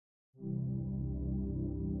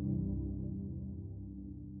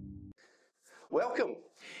Welcome!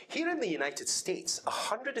 Here in the United States,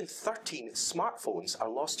 113 smartphones are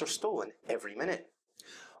lost or stolen every minute.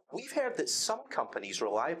 We've heard that some companies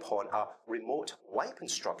rely upon a remote wipe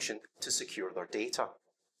instruction to secure their data.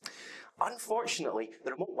 Unfortunately,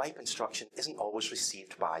 the remote wipe instruction isn't always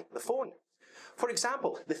received by the phone. For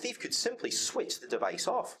example, the thief could simply switch the device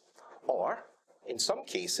off, or, in some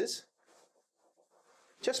cases,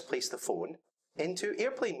 just place the phone into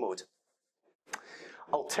airplane mode.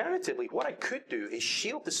 Alternatively, what I could do is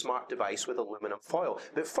shield the smart device with aluminum foil.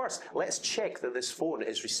 But first, let's check that this phone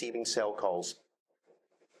is receiving cell calls.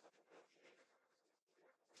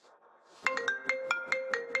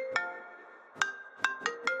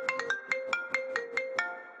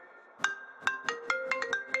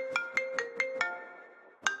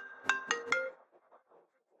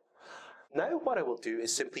 Now what I will do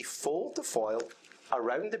is simply fold the foil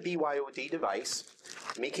around the BYOD device,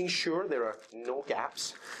 making sure there are no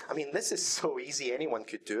gaps. I mean, this is so easy, anyone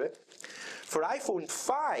could do it. For iPhone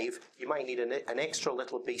 5, you might need an extra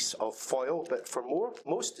little piece of foil, but for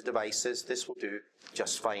most devices, this will do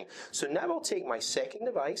just fine. So now I'll take my second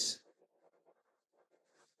device,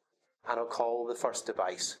 and I'll call the first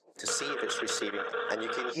device to see if it's receiving. And you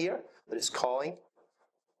can hear that it's calling.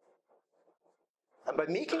 And by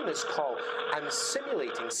making this call, I'm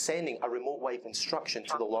simulating sending a remote wipe instruction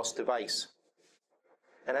to the lost device.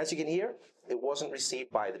 And as you can hear, it wasn't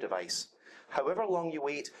received by the device. However long you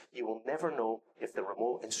wait, you will never know if the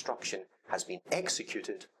remote instruction has been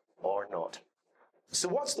executed or not. So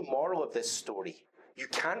what's the moral of this story? You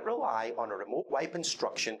can't rely on a remote wipe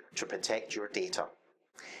instruction to protect your data.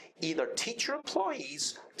 Either teach your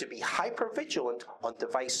employees to be hyper-vigilant on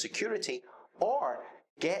device security, or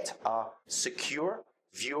get a secure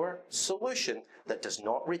viewer solution that does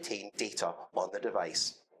not retain data on the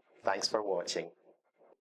device. Thanks for watching.